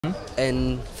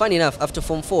And funny enough, after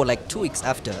Form 4, like 2 weeks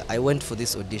after, I went for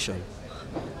this audition.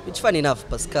 Which, funny enough,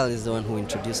 Pascal is the one who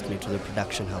introduced me to the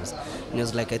production house. And he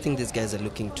was like, I think these guys are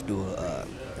looking to do a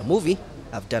movie.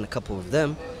 I've done a couple of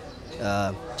them.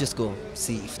 Just go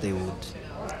see if they would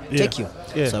take you.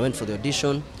 Yeah. So I went for the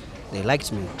audition. They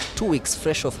liked me. 2 weeks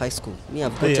fresh off high school. Me,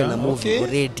 I've gotten a movie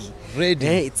already. Ready.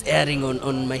 It's airing on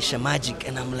Maisha Magic.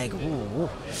 And I'm like, whoa.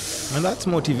 And that's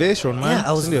motivation, man. Yeah,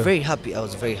 I was very happy.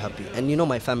 And you know,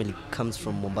 my family comes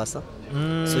from Mombasa.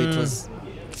 So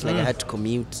it's like I had to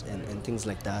commute and things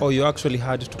like that. Oh, you actually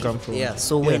had to come from... Yeah,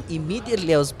 so when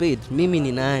immediately I was paid, Mimi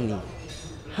ni nani?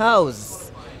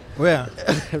 House. Where?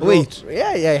 Wait. Yeah,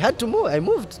 I had to move. I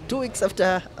moved 2 weeks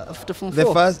after Form 4.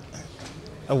 The first...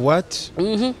 what?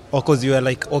 Mm-hmm. Or because you were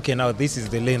like, okay, now this is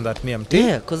the lane that me I'm taking?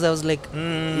 Yeah, because I was like,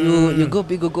 you go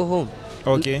big or go home.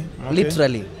 Okay.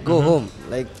 Literally, go home.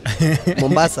 Like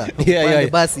Mombasa. Yeah.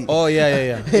 Basi. Oh,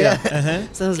 yeah. Yeah.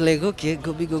 So I was like, okay,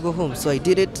 go big or go home. So I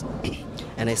did it.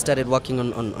 And I started working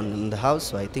on the house.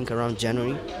 So I think around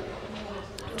January,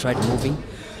 tried moving.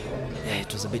 Yeah,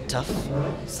 it was a bit tough.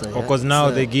 So, Because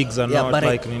now the gigs are not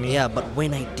like... but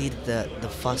when I did the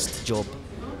first job,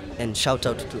 and shout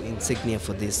out to Insignia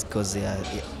for this, because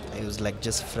it was like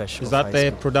just fresh. Is that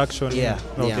the production? Yeah.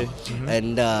 Okay.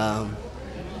 Yeah.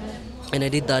 And I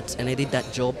did that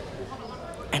job,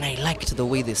 and I liked the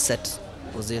way the set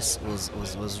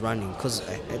was running, because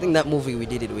I think that movie we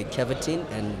did it with Kevatin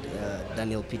and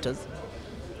Daniel Peters.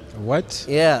 What?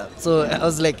 Yeah. So I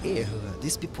was like, hey,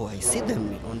 these people, I see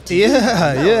them on TV.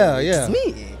 Yeah. It's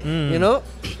me, you know.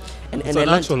 And it's an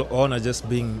actual honor just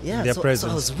being their presence. So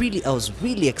I was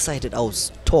really excited. I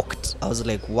was stoked. I was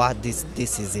like, what? This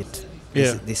is it.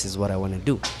 This is what I want to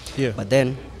do. Yeah. But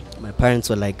then my parents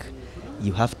were like,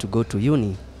 you have to go to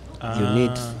uni. You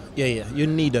need... You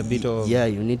need a bit of... Yeah,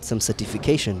 you need some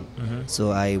certification.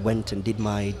 So I went and did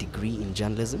my degree in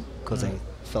journalism, because I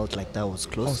felt like that was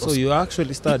close. Oh, so you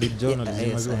actually studied journalism?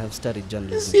 Yes, I have studied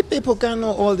journalism. See, people can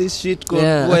know all this shit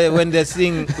when they're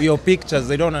seeing your pictures,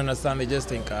 they don't understand. They just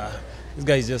think, this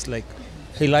guy is just like,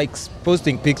 he likes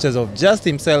posting pictures of just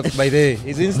himself. By the way,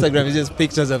 his Instagram is just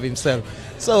pictures of himself.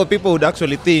 So people would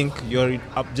actually think you're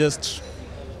just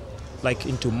like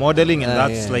into modeling, and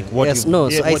that's like what you... So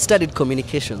I studied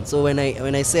communication. So when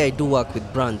I say I do work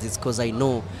with brands, it's because I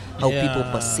know how people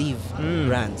perceive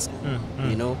brands,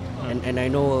 you know, and I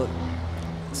know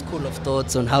school of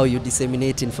thoughts on how you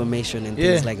disseminate information and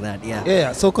things like that.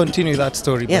 Yeah. So continue that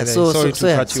story. Sorry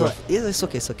to cut you off. Yeah, it's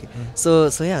okay. So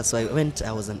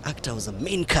I was an actor. I was a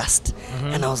main cast,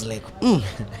 and I was like,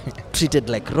 treated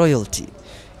like royalty,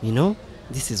 you know.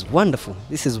 This is wonderful.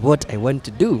 This is what I want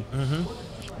to do.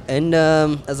 And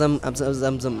as I'm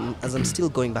still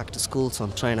going back to school, so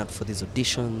I'm trying out for these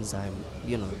auditions. I'm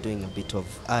doing a bit of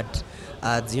ads,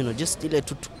 just to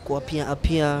appear,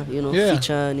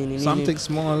 feature, something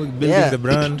small, building the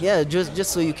brand. Yeah,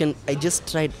 just so you can. I just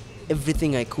tried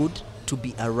everything I could to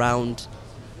be around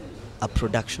a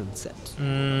production set.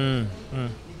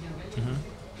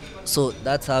 So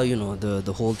that's how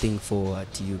the whole thing for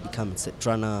TU become set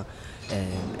runner.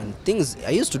 And things, I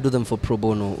used to do them for pro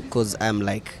bono, because I'm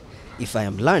like, if I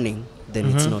am learning, then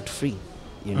it's not free,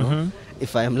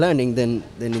 If I am learning, then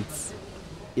it's,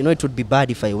 it would be bad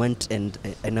if I went and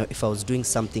if I was doing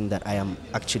something that I am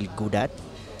actually good at,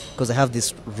 because I have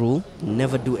this rule: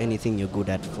 never do anything you're good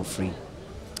at for free.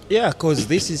 Yeah, because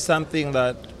this is something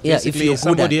that if you're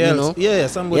somebody good at,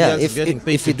 else, somebody else is getting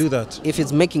paid to do that. If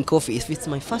it's making coffee, if it's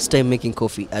my first time making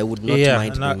coffee, I would not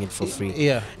mind doing it for free.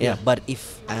 Yeah. But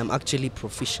if I am actually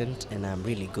proficient and I'm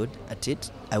really good at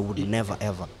it, I would never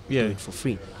ever do it for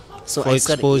free. So for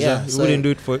exposure, you wouldn't do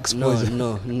it for exposure.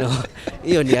 No.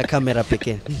 Hiyo ni ya kamera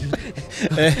pekee.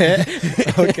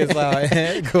 Okay,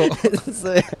 go.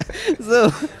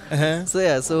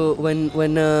 So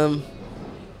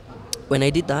when I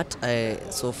did that,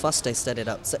 first I started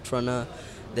out set runner,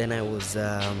 then I was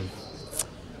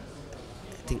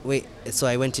so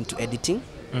I went into editing.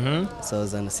 So I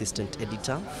was an assistant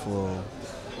editor for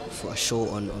a show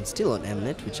still on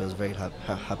Mnet, which I was very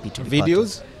happy to be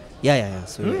videos. Part of. Yeah.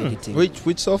 So editing. Which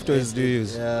softwares do you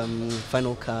use?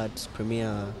 Final Cut,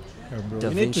 Premiere. You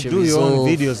need to do your own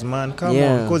videos, man. Come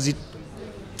on, because it.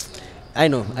 I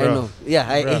know.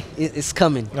 Yeah, it's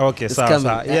coming. Okay, it's coming.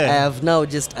 I have now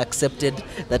just accepted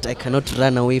that I cannot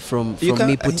run away from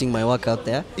me putting my work out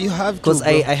there. You have to, because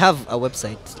I have a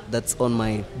website that's on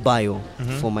my bio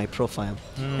for my profile,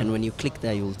 and when you click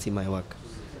there, you will see my work.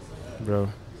 Bro,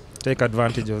 take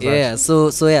advantage of that. Yeah.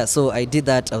 So I did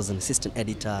that. I was an assistant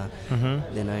editor.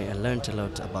 Then I learned a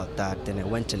lot about that. Then I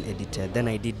went and edited. Then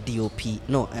I did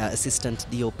assistant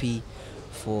DOP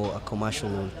for a commercial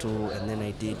role too, and then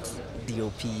I did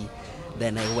DOP.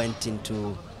 Then I went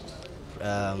into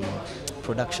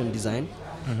production design.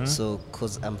 So,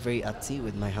 because I'm very artsy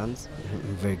with my hands,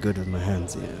 I'm very good with my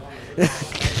hands. Yeah.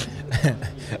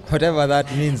 Whatever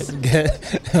that means,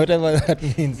 whatever that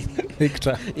means,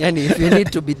 Victor. Yani, if you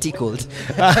need to be tickled,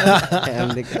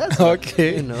 I'm like, that's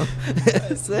okay. You know.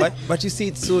 So but you see,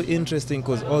 it's so interesting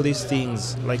because all these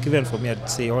things, like even for me, I'd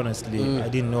say honestly, I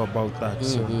didn't know about that.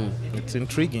 So it's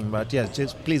intriguing. But yeah,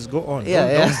 just please go on.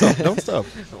 Yeah, don't stop. Don't stop.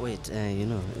 Wait, you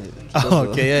know.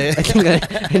 Okay, yeah. I think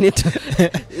I need to.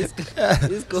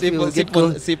 This coffee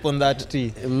will sip on that tea.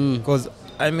 Because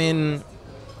I mean,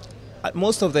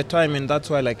 most of the time, and that's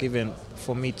why, like, even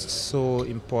for me, it's so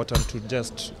important to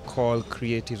just call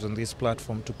creatives on this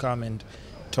platform to come and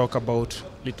talk about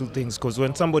little things. Because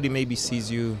when somebody maybe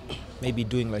sees you, maybe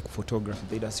doing like photography,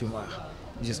 they'd assume,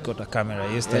 you just got a camera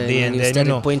yesterday, and then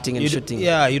started pointing and shooting.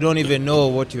 Yeah, you don't even know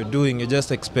what you're doing. You're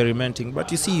just experimenting.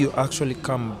 But you see, you actually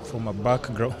come from a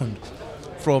background,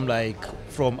 from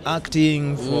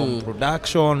acting, from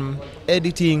production,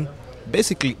 editing,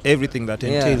 basically everything that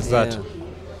entails that.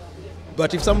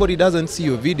 But if somebody doesn't see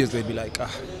your videos, they'll be like,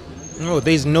 no,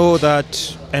 there's no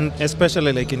that, and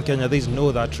especially like in Kenya, there's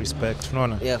no that respect.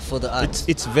 No. Yeah, for the art.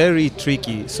 It's very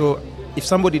tricky. So if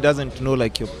somebody doesn't know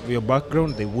like your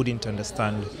background, they wouldn't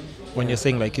understand when you're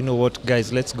saying like, you know what,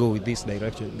 guys, let's go with this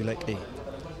direction. Be like, hey,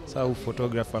 so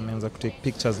photographer means to take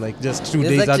pictures like just 2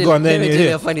 days ago, and then let me tell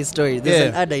you a funny story. There's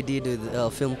an ad I did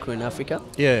with Film Crew in Africa.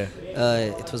 Yeah.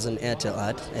 It was an Airtel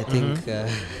ad. I think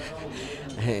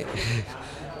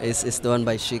it's the one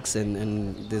by Shix,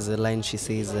 and there's a line she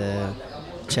says,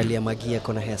 Charlie Magia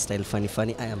kona hairstyle funny.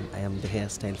 I am the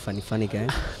hairstyle funny guy.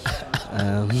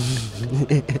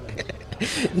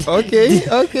 Okay.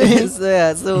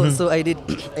 So I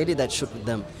did that shoot with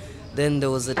them. Then there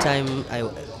was a time I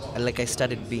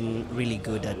started being really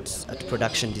good at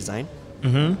production design.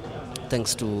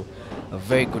 Thanks to a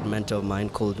very good mentor of mine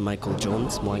called Michael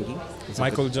Jones Mwangi.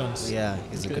 Michael Jones. Yeah,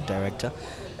 he's a good director.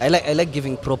 I like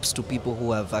giving props to people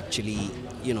who have actually,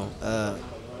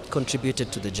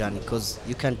 contributed to the journey, because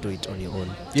you can't do it on your own.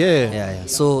 Yeah.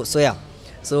 So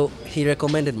he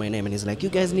recommended my name, and he's like, you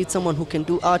guys need someone who can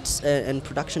do arts and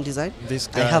production design? This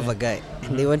guy. I have a guy.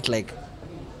 And they went like,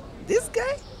 this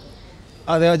guy?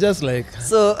 They were just like...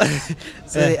 So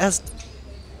they asked,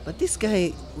 but this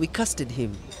guy, we casted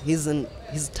him. He's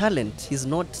talent. He's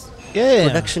not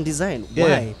production design.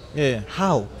 Why? Yeah.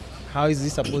 How is he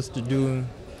supposed to do?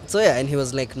 So and he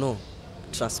was like, no,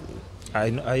 trust me. I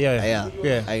know.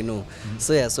 I know.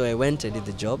 So I went, I did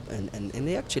the job, and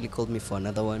they actually called me for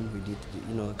another one. We did,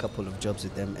 a couple of jobs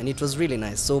with them, and it was really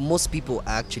nice. So most people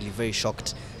are actually very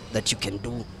shocked that you can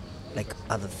do like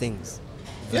other things.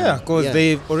 Yeah, because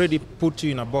they've already put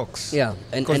you in a box. Yeah,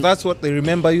 because that's what they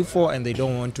remember you for, and they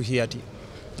don't want to hear it.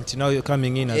 Until now you're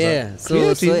coming in as a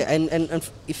creative. So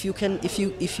if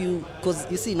you, because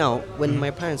you see now, when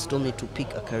my parents told me to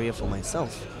pick a career for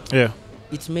myself,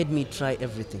 it made me try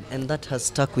everything, and that has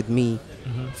stuck with me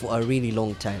for a really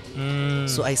long time.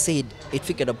 So I said, it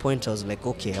figured a point I was like,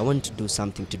 okay, I want to do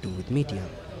something to do with media,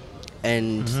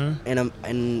 and I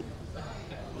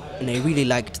really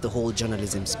liked the whole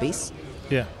journalism space.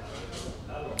 Yeah.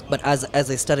 But as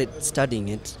I started studying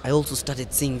it, I also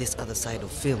started seeing this other side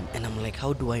of film, and I'm like,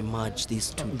 how do I merge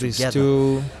these two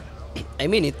together? I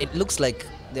mean, it looks like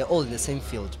they're all in the same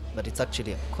field, but it's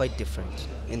actually quite different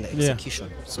in the execution.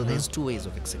 So there's two ways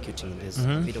of executing, and there's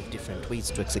a bit of different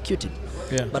ways to execute it.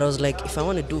 Yeah. But I was like, if I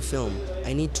want to do film,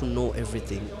 I need to know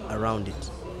everything around it.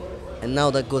 And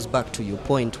now that goes back to your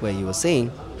point where you were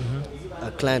saying,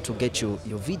 a client will get your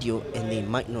video and they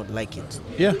might not like it.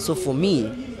 Yeah. So for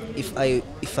me, if I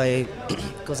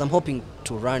because I'm hoping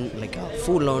to run like a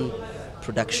full-on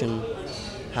production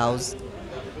house,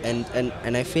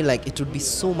 and I feel like it would be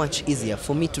so much easier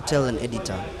for me to tell an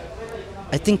editor,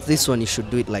 I think this one you should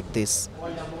do it like this,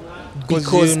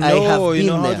 because I have been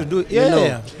there. How to do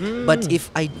it. But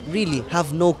if I really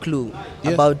have no clue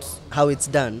about how it's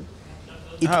done,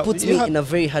 it puts me in a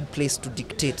very hard place to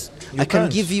dictate. I can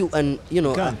give you an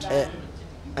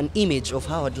image of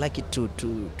how I'd like it to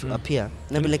appear,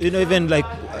 and I'll be like, even like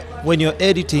when you're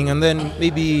editing, and then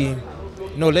maybe,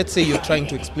 let's say you're trying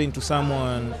to explain to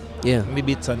someone,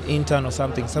 maybe it's an intern or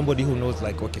something, somebody who knows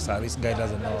like, okay, sir, this guy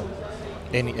doesn't know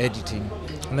any editing.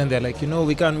 And then they're like,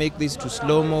 we can't make this to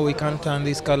slow-mo, we can't turn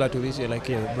this color to this. You're like,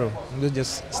 yeah, bro,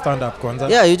 just stand up, Kwanzaa.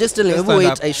 Yeah, you just tell him,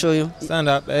 wait, I show you. Stand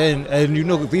up, and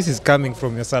this is coming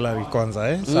from your salary,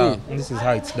 Kwanzaa, eh? So this is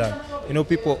how it's done.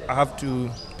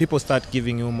 People start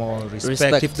giving you more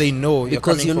respect if they know you're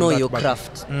because coming from your that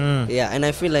craft. Yeah, and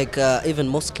I feel like even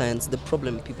most clients, the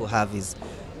problem people have is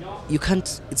you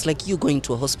can't. It's like you going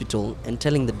to a hospital and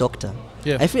telling the doctor.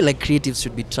 Yeah. I feel like creatives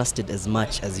should be trusted as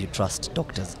much as you trust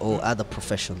doctors or other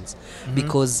professions,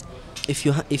 because if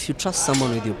you trust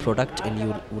someone with your product and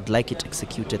you would like it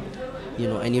executed,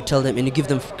 and you tell them and you give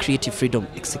them creative freedom,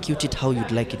 execute it how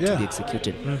you'd like it to be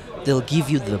executed, they'll give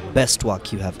you the best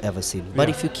work you have ever seen. But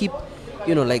if you keep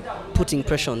like putting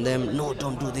pressure on them, no,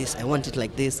 don't do this, I want it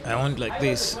like this, I want like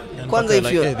this, and Kwanzaa, if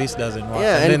like, hey, this doesn't work,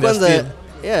 yeah, and then Kwanzaa,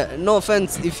 yeah, no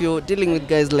offense if you're dealing with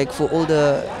guys like for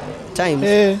older times,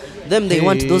 they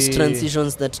want those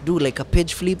transitions that do like a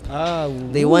page flip.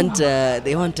 They want at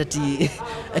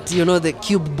the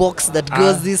cube box that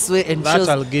goes this way and that shows.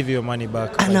 I'll give you money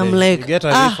back, and I'm like, you get a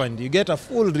refund, you get a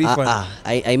full refund.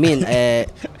 I mean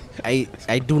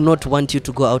I do not want you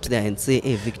to go out there and say,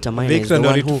 hey, Victor Miner is the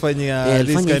one who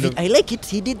this kind of I like it,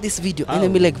 he did this video, and I'll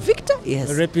be like, Victor,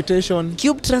 yes, reputation,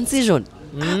 cube transition.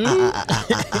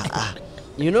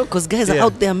 Because guys are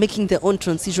out there making their own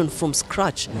transition from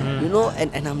scratch,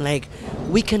 and I'm like,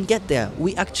 we can get there.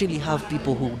 We actually have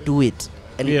people who do it,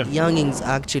 and youngings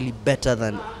are actually better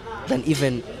than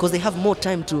even, because they have more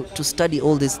time to study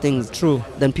all these things. True.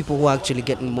 Than people who are actually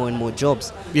getting more and more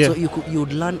jobs. So you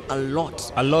would learn a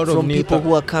lot from from people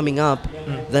who are coming up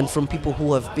than from people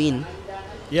who have been.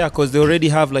 Yeah, because they already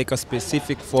have like a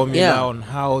specific formula on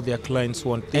how their clients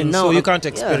want things, and now so you can't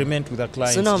experiment with a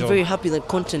client's So now job. I'm very happy that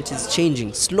content is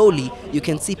changing. Slowly, you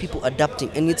can see people adapting,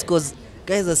 and it's because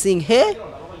guys are saying, hey,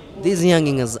 these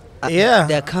youngingers,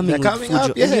 they're coming with fujo.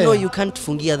 Up, and you can't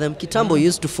fungia them. Kitambo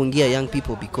used to fungia young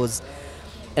people because,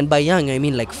 and by young I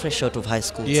mean like fresh out of high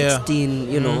school,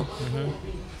 16,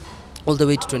 all the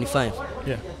way to 25.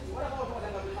 Yeah.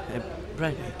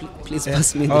 Brian, please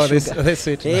pass me the sugar. This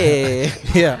sweet. Hey.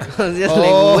 Yeah. I was just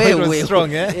like, way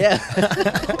strong, eh? Yeah.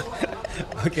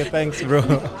 Okay, thanks, bro.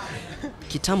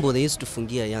 Kitambo, they used to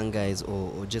fungia young guys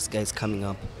or just guys coming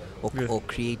up, or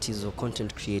creators or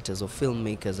content creators or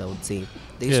filmmakers, I would say.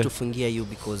 They used to fungia you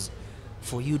because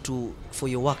for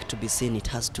your work to be seen, it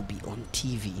has to be on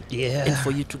TV. Yeah. And for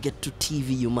you to get to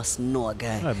TV, you must know a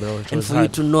guy. Bro, and for you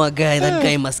to know a guy, that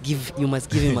guy must give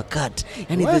him a cut.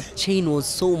 And the chain was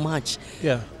so much.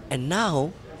 Yeah. And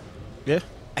now,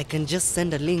 I can just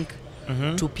send a link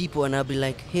to people and I'll be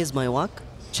like, here's my work,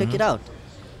 check it out.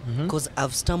 Because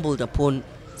I've stumbled upon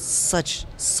such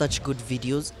good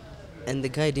videos, and the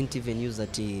guy didn't even use a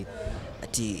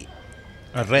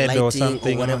red lighting or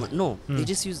something, or whatever. No, they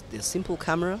just use the simple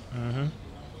camera,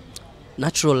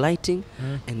 natural lighting,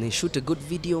 and they shoot a good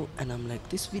video. And I'm like,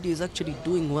 this video is actually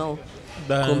doing well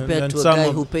compared to a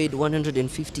guy who paid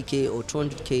 150k or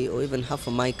 200k or even half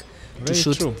a mic to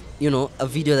shoot, a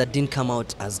video that didn't come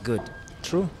out as good.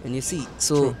 True. And you see,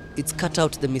 so it's cut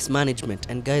out the mismanagement,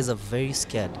 and guys are very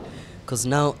scared because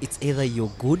now it's either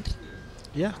you're good.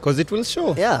 Yeah, because it will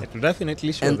show. Yeah. It will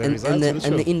definitely show. And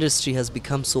the industry has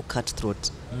become so cutthroat.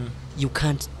 You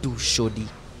can't do shoddy.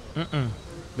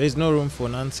 There's no room for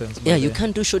nonsense. Yeah, you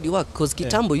can't do shoddy work because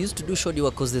Kitambo used to do shoddy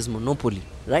work because there's monopoly.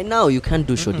 Right now, you can't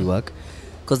do shoddy work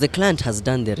because the client has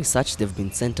done their research. They've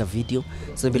been sent a video.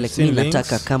 So they'll be like, mi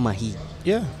nataka kama hii.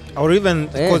 Yeah. Or even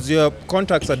because your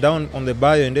contacts are down on the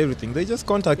bio and everything. They just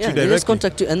contact you directly. They just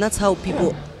contact you. And that's how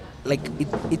people...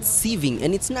 it's sieving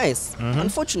and it's nice.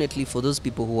 Unfortunately for those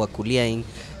people who are kuliaing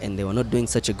and they were not doing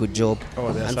such a good job,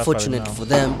 unfortunate for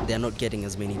them, they are not getting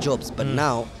as many jobs. But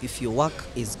now, if your work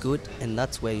is good and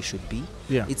that's where you should be,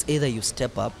 it's either you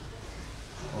step up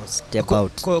or step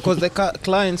out. Because the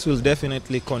clients will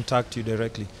definitely contact you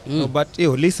directly. No, but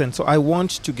listen, so I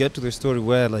want to get to the story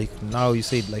where now you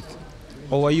said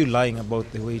or are you lying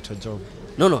about the waiter job?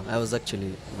 No, I was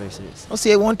actually very serious. Oh,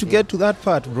 see, I want to get to that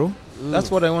part, bro.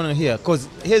 That's what I want to hear. Because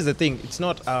here's the thing. It's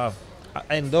not,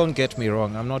 and don't get me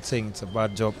wrong, I'm not saying it's a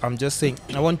bad job. I'm just saying,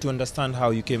 I want to understand how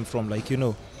you came from,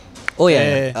 Oh,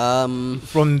 yeah.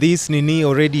 From this, Nini,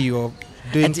 already you're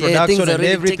doing production and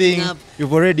everything.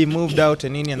 You've already moved out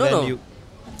and you...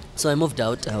 So I moved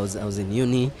out. I was in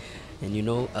uni.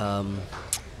 And,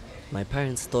 my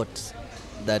parents thought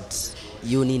that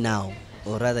uni now,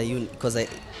 or rather uni, because I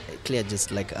cleared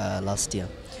just last year.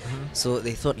 So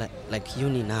they thought like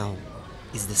uni now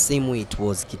is the same way it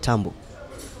was Kitambo,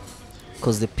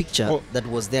 because the picture that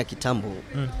was there Kitambo,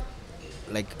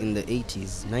 like in the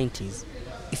 80s, 90s,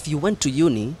 if you went to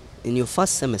uni in your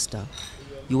first semester,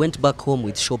 you went back home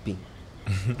with shopping.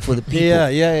 for the people.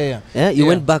 Yeah. You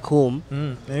went back home.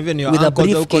 And even your with a uncles,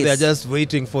 briefcase. they're just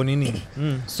waiting for Nini.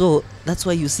 So that's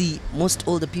why you see most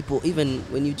older people, even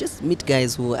when you just meet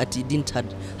guys who actually didn't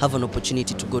have an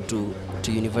opportunity to go to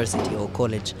university or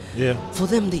college. Yeah. For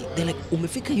them, they're like,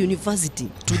 umefika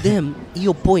university. To them,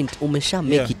 your point, umesha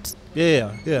make it.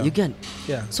 Yeah. You can.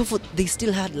 Yeah. So they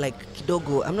still had like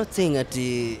kidogo. I'm not saying at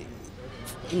the,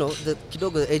 the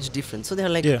kidogo age difference. So they're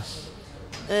like,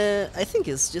 I think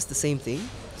it's just the same thing.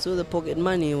 So the pocket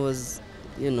money was,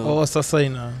 Oh, sasa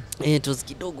ina. It was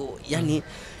kidogo. Yani,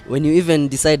 when you even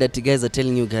decide that you guys are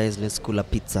telling you guys, let's kula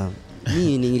pizza.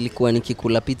 Mimi nilikuwa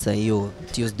nikikula pizza hiyo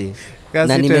Tuesday.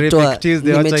 Na nimetoa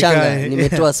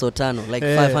so tano, like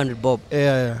 500 bob.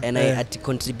 And I had to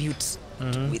contribute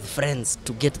with friends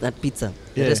to get that pizza.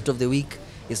 The rest of the week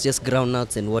it's just ground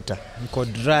nuts and water. Mko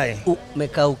dry.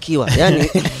 Umekaukiwa. Yani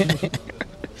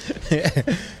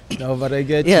no, but I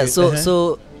get you.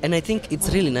 So and I think it's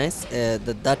really nice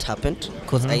that happened,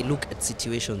 because I look at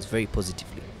situations very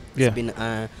positively. It's been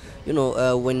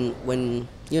when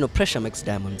pressure makes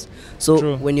diamonds. So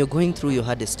True. when you're going through your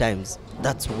hardest times,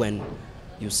 that's when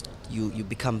you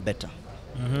become better,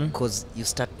 because you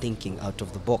start thinking out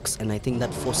of the box. And I think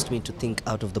that forced me to think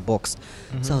out of the box.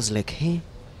 So I was like, hey,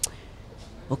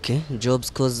 okay,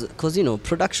 jobs, because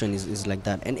production is like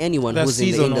that, and anyone who's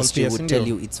in the industry would tell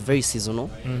you it's very seasonal.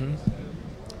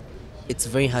 It's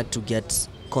very hard to get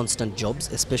constant jobs,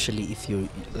 especially if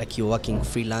you're working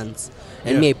freelance.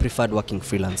 And me, I preferred working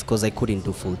freelance because I couldn't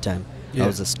do full time. I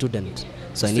was a student,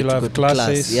 so I need to go to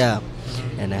class.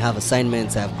 And I have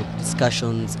assignments, I have good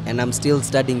discussions, and I'm still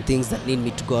studying things that need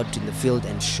me to go out in the field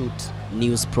and shoot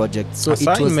news projects. So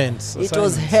it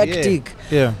was hectic.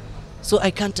 So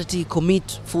I can't actually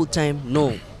commit full time.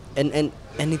 No, and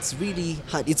it's really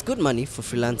hard. It's good money for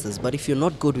freelancers, but if you're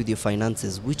not good with your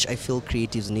finances, which I feel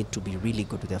creatives need to be really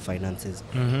good with their finances.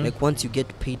 Like once you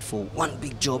get paid for one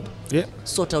big job,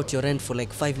 sort out your rent for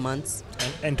like 5 months,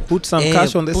 and put some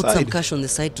cash on the side. Put some cash on the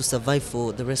side to survive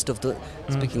for the rest of the.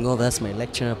 Speaking of, that's my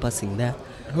lecturer passing there.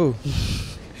 Who?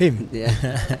 Him. Yeah.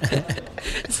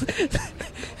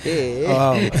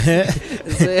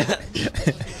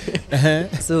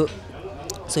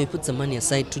 So you put some money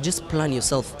aside to just plan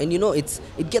yourself, and it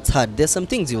gets hard. There's some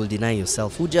things you will deny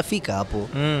yourself. Hujafika hapo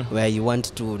where you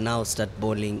want to now start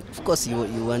bowling. Of course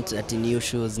you want at new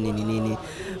shoes nini,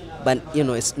 but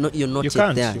it's not. You're not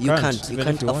yet there. You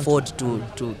can't afford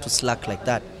to slack like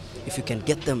that. If you can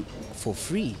get them for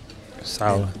free,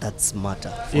 that's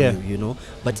smarter for you.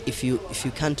 But if you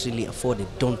can't really afford it,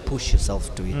 don't push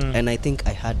yourself to it. And I think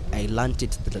I learned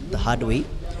it the hard way,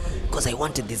 because I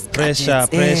wanted this pressure.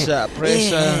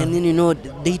 And then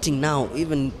dating now,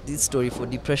 even this story for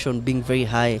depression being very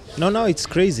high. No, it's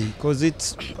crazy, because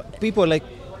it's people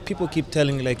keep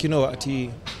telling me, like,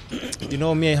 me,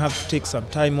 I have to take some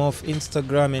time off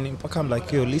Instagram, and I'm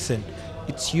like, yo, listen,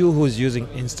 it's you who's using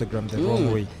Instagram the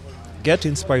wrong way. Get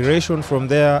inspiration from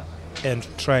there and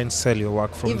try and sell your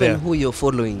work from there. Even who you're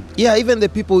following. Yeah, even the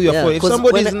people you're following. If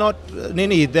somebody is not they're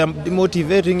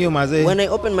demotivating you, maze. When I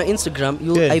open my Instagram,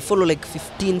 I follow like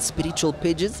 15 spiritual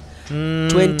pages,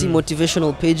 20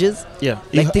 motivational pages. Yeah,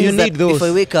 like you need those. If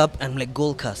I wake up, I'm like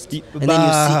goal cast. And then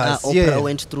you see Oprah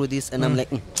went through this, and I'm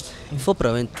like, if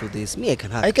Oprah went through this, me, I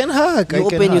can hack.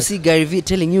 You see Gary Vee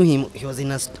telling you he was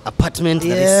in an apartment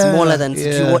that is smaller than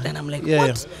what, and I'm like,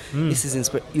 what? This is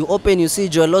inspiring. You open, you see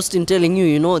Joel Austin telling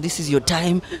you, this is your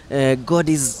time. God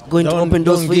is going to open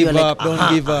doors for you.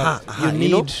 Don't give up. You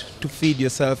need to feed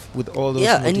yourself with all those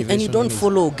motivations. and you don't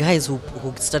follow guys who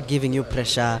start giving you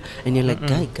pressure, and you're like,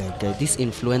 guy, this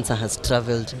influencer has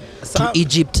traveled to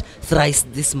Egypt thrice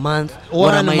this month.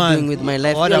 What am I doing with my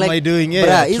life? What am I doing?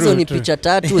 Yeah, hizo ni picha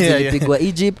tatu zilipigwa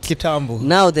Egypt. Kitambo.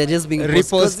 Now they're just being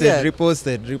reposted.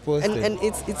 And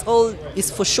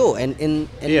it's for sure. And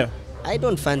I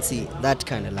don't fancy that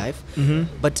kind of life.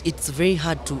 But it's very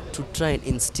hard to try and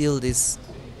instill these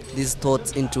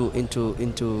thoughts into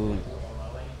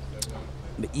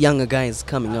younger guys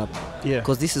coming up.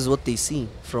 Because this is what they see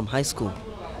from high school.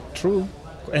 True.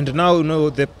 And now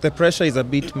the pressure is a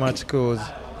bit much, because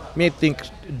I think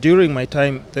during my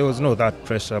time there was no that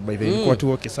pressure. By the way,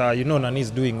 Nani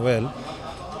is doing well.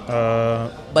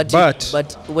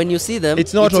 But when you see them,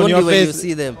 it's not on your face. When you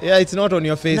see them. Yeah, it's not on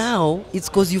your face. Now it's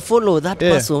because you follow that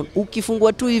person.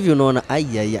 Ukifungwa tu hivi unaona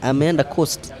ameenda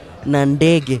coast na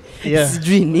ndege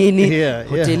sijui nini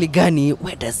hoteli gani,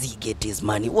 where does he get his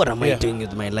money, what am I doing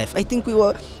with my life? I think we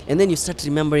were, and then you start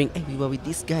remembering, hey, we were with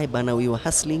this guy bana, we were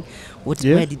hustling,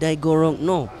 where did I go wrong?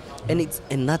 No.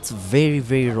 And that's very,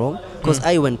 very wrong, because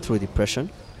I went through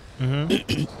depression.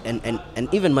 and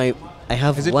even I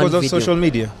have is it one because video. of social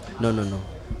media? No.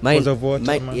 Because of what?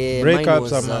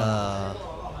 Breakups, mine was,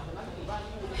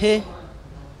 hey.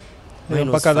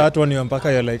 Mine was that one,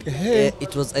 you're like, hey.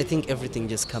 It was, I think, everything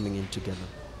just coming in together.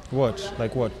 What?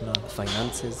 Like what? No.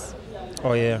 Finances.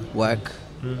 Oh yeah. Work.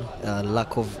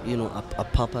 Lack of, a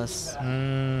purpose.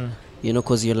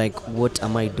 Because you're like, what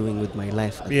am I doing with my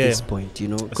life at this point?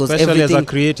 Because especially as a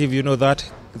creative,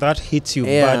 that hits you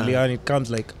badly, and it comes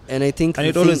like, and I think, and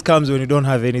it always comes when you don't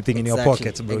have anything in your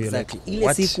pockets, bro. Exactly. You're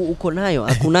like, Ile siku uko nayo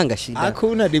hakunanga shida.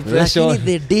 Hakuna depression. Lakini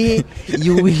the day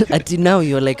you will, until now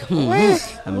you're like,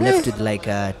 I'm left with like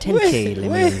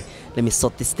 10k. Let me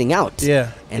sort this thing out.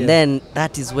 And then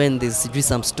that is when there's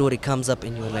some story comes up,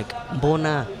 and you're like,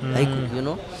 mbona,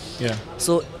 Yeah.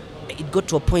 So it got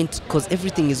to a point, because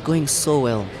everything is going so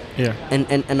well. Yeah.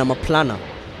 And I'm a planner,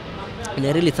 and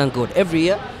I really thank God. Every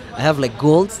year I have like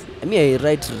goals. I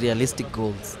write realistic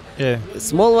goals. Yeah.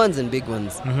 Small ones and big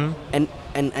ones. And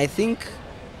I think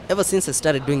ever since I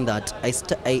started doing that,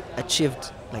 I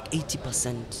achieved like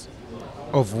 80%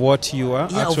 of what you are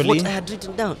actually. of what I had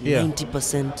written down.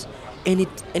 90%. And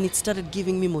it started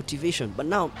giving me motivation. But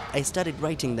now I started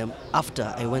writing them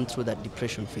after I went through that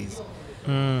depression phase.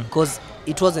 Because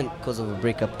it wasn't because of a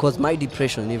breakup. Because my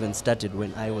depression even started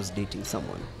when I was dating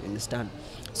someone. You understand?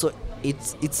 So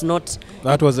it's not.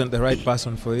 That wasn't the right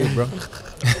person for you, bro.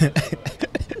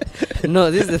 No,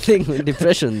 this is the thing with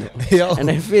depression. Yo. And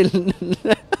I feel.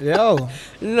 Yo.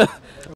 No,